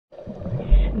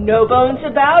No bones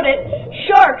about it.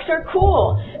 Sharks are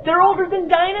cool. They're older than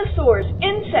dinosaurs,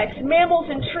 insects, mammals,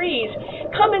 and trees.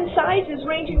 Come in sizes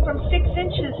ranging from 6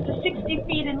 inches to 60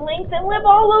 feet in length and live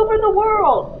all over the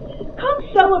world. Come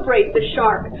celebrate the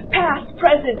shark, past,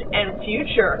 present, and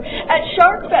future at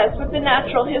Shark Fest with the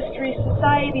Natural History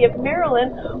Society of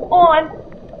Maryland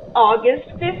on August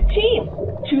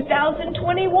 15th,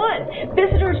 2021.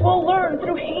 Visitors will learn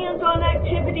through hands-on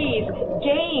activities,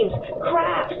 games,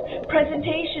 crafts,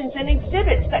 presentations, and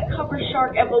exhibits that cover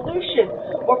shark evolution,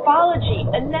 morphology,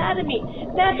 anatomy,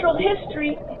 natural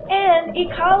history, and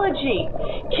ecology.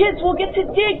 Kids will get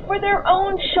to dig for their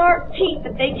own shark teeth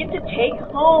that they get to take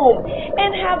home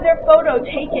and have their photo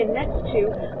taken next to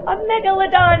a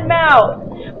megalodon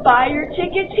mouth. Buy your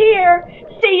tickets here.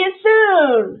 See you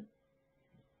soon!